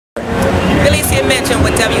Alicia mentioned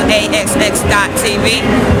with WAXX.TV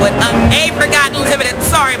with afurgottltdtv.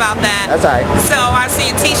 Sorry about that. That's all right. So I see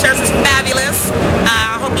your t-shirts is fabulous.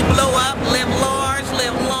 I hope you blow up, live large,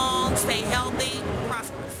 live long, stay healthy,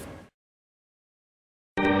 prosperous.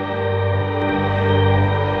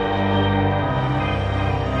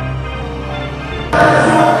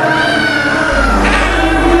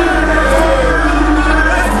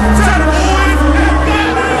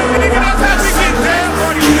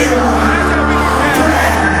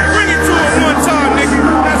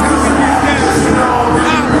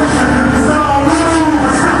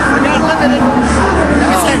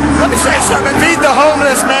 Feed the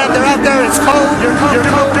homeless, man. They're out there. It's cold. You're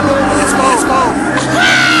comfortable. It's cold. It's cold.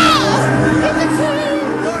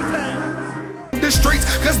 The streets,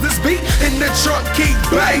 cause this beat in the trunk keep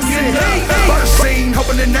banging. First scene,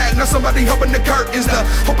 hoping to act, now somebody hoping the curtains. The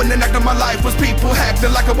hoping to act of my life was people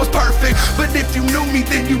acting like I was perfect. But if you knew me,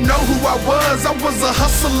 then you know who I was. I was a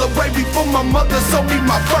hustler way before my mother sold me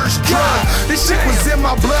my first drug. This shit was in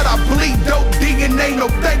my blood. I bleed dope DNA. No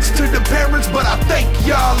thanks to the parents, but I thank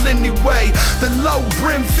y'all anyway. The low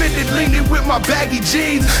brim fitted, leaning with my baggy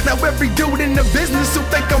jeans. Now every dude in the business who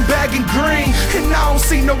think I'm bagging green, and I don't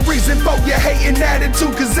see no reason for your hating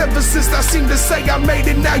attitude. Cause ever since I seem to say I made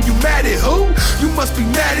it, now you mad at who? You must be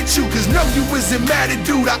mad at you, cause no, you isn't mad at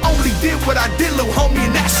dude. I only did what I did, little homie,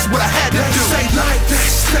 and that's what I had to do. Say like that,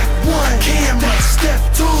 step one, camera, step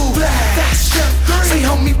two, flash, that's step three. Say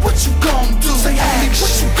homie, what you gon' do? Say homie,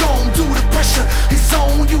 what you gon' do? The pressure is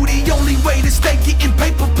on you. The only way to stay getting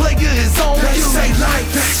paper, player, is on you. Say like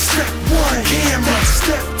that, step one, camera,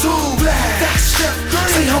 step two, flash, that's step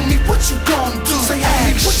three. Say homie, what you gon' do? Say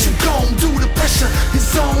homie, what you gon' do? The pressure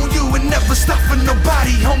is on you, and never stop for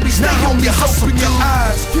nobody, homie. Stay on your hustle. Open your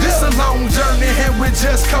eyes. This a long journey, and we're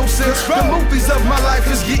just coasting. The movies of my life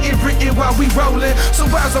is getting written while we rolling. So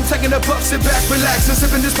as I'm taking a puff, sit back, relaxing,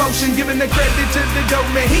 sipping this potion, giving the credit to the dope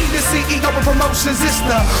man. He the CEO of promotions. It's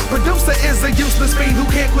the producer is a useless fiend who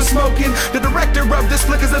can't quit smoking. The director of this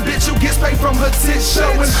flick is a bitch who gets paid from her tits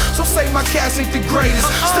showing. So say my cast ain't the greatest.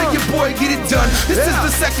 Still your boy, get it done. This is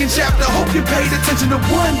the second chapter. Hope you paid attention to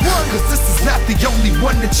one. Cause this is not the only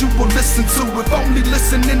one that you will listen to. If only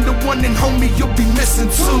listening to one, and homie, you'll be missing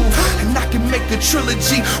two. And I can make a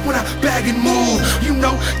trilogy when I bag and move. You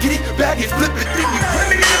know, get it, bag it, flip it, then you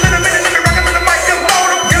flip it. Let me rock it with the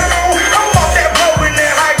microphone, yo. I'm off that road in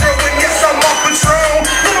that hydro, and yes, I'm on patrol.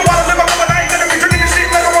 Little while I live, I'm I ain't gonna be drinking this shit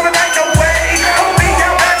like I wanna night, no way. I'm beat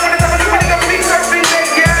down back when it's time to do it, I'm be surfing that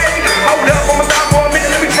game. Hold up, I'ma stop for a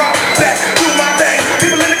minute, let me drop back, do my thing.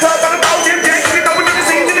 People in the club on the boat, yeah, gang. We know we do the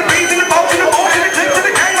scenes and the beats and the boats and the boats and the clips and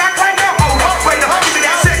the gang. I claim now, hold up, wait up, give me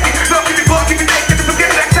that second. Look, give me book, give me that, get the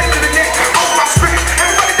forget that, take to the neck. Off my script,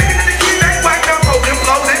 everybody thinking that the key back, whack up, hold them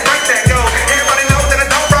flows and break that, yo. Everybody knows that I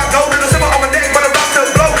don't rock gold in the silver on my neck, but I'm about to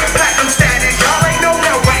blow. Platinum status, y'all ain't know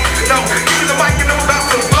that, wait, no. Give me the mic and I'm about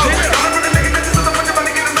to blow. Y'all are really making this is a bunch of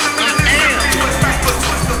money, get them in the twist back, twist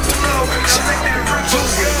the flow. Y'all think that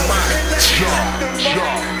it's real.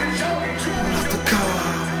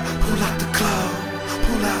 Pull out the club,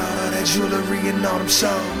 pull out all that jewelry and all them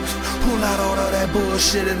shows. Pull out all of that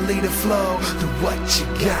bullshit and lead the flow. To what you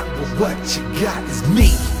got, well what you got is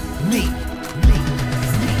me.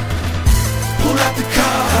 Pull out the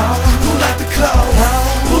car, pull out the clothes.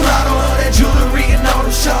 Pull out all of that jewelry and all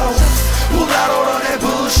them shows. Pull out all of that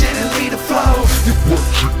bullshit and lead the flow. To what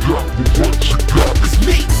you got, well what you got is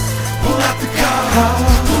me. Pull out the car,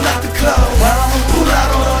 pull out the clothes. Pull out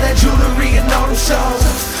all of that jewelry and all them shows.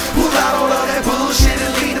 Pull out all of that bullshit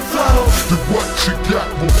and lead the flow. To what you got,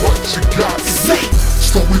 well what you got It's me.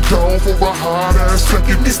 Slow it down for a hot ass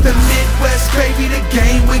second. It's the Midwest, baby, the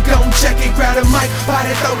game, we gon' check it. Grab a mic,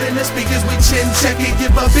 body throw it in the speakers, we chin check it.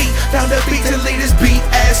 Give a beat, down the beat to lead this beat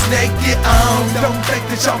ass naked. Don't think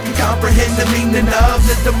that y'all can comprehend the meaning of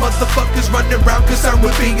that the motherfuckers running around concerned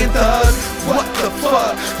with being thugs. What the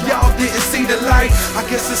fuck? Y'all didn't see the light. I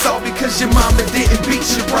guess it's all because your mama didn't beat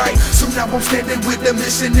you right. So now I'm standing with the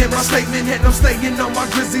mission in my statement, and I'm staying on my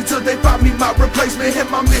grizzly till they find me my replacement.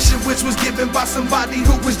 And my mission, which was given by somebody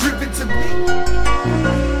who was driven to me.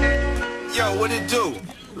 Yo, what it do?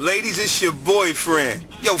 Ladies, it's your boyfriend.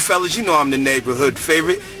 Yo, fellas, you know I'm the neighborhood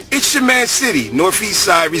favorite. It's your man City, Northeast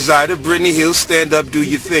Side resider, Brittany Hill, stand up, do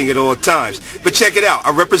your thing at all times. But check it out,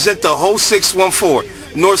 I represent the whole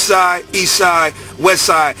 614. North Side, East Side, West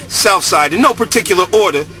Side, South Side, in no particular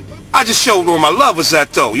order. I just showed where my love was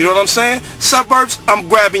at though, you know what I'm saying? Suburbs, I'm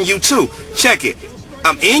grabbing you too. Check it.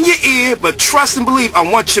 I'm in your ear, but trust and believe I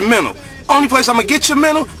want your mental. Only place I'm gonna get your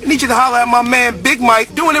mental, I need you to holler at my man Big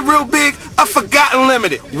Mike, doing it real big,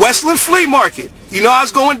 Afurgottltdtv, Westland Flea Market. You know how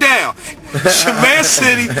it's going down. It's your man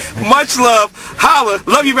City. Much love. Holla.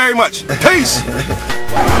 Love you very much. Peace.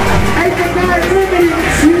 Hey, the guys living,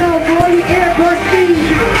 you know, boy, the airport feed,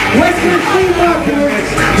 Western Flea Market.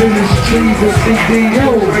 In the streets of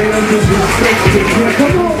CDO,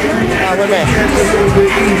 come on, man.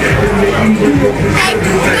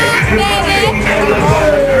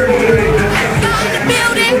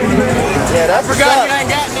 Yeah, that's what's up.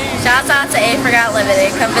 Shouts out to Afurgott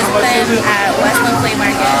Limited. Come visit them at Westland Flea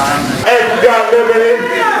Market. Afurgott Limited,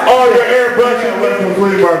 all your airbrushes at Westland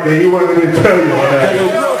Flea Market. He wanted me to tell you that.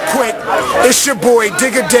 Real quick, it's your boy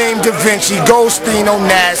Digger Dame Da Vinci, Goldstein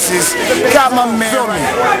Onassis. Got my man.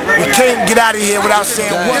 We can't get out of here without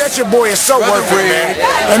saying that's your boy is so worth it, man.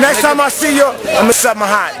 And next time I see you, I'm gonna set my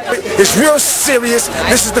hot. It's real serious.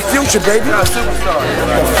 This is the future, baby. Superstar.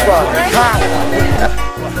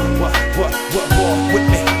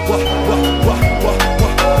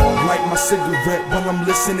 Light my cigarette while I'm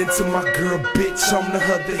listening to my girl bitch on the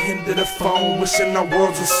other end of the phone, wishing our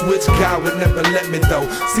worlds would switch. God would never let me though.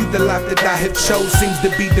 See, the life that I have chose seems to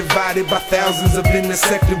be divided by thousands of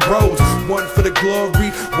intersected roads. One for the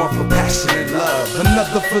glory, one for passion and love,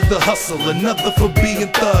 another for the hustle, another for being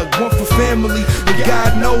thug, one for family, and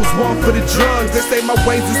God knows one for the drugs. They say my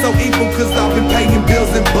ways are so evil cause I've been paying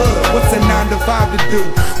bills and bud. What's a 9 to 5 to do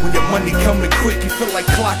when your money coming quick? You feel like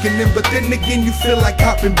clocking in, but then again you feel like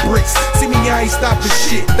copping bricks. See me, I ain't stopping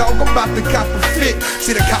shit, dog, I'm about to cop a fit.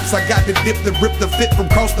 See the cops, I got to dip the rip the fit from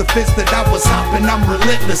cross the fence that I was hopping. I'm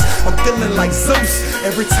relentless, I'm feeling like Zeus.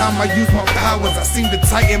 Every time I use my powers, I seem to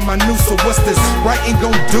tighten my noose. So what's this writing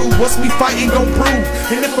gon' do? What's me fighting gon' prove?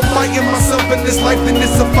 And if I'm fighting myself in this life, then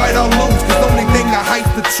it's a fight I'll lose. Cause the only thing I hype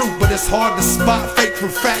the truth, but it's hard to spot fake from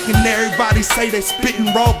fact. And everybody say they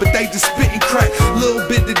spitting raw, but they just spitting crack. Little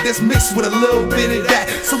bit of this mixed with a little bit of that.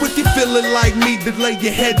 So if you feeling like me, then lay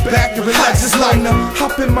your head back and relax. Just like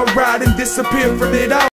hop in my ride and disappear from it all.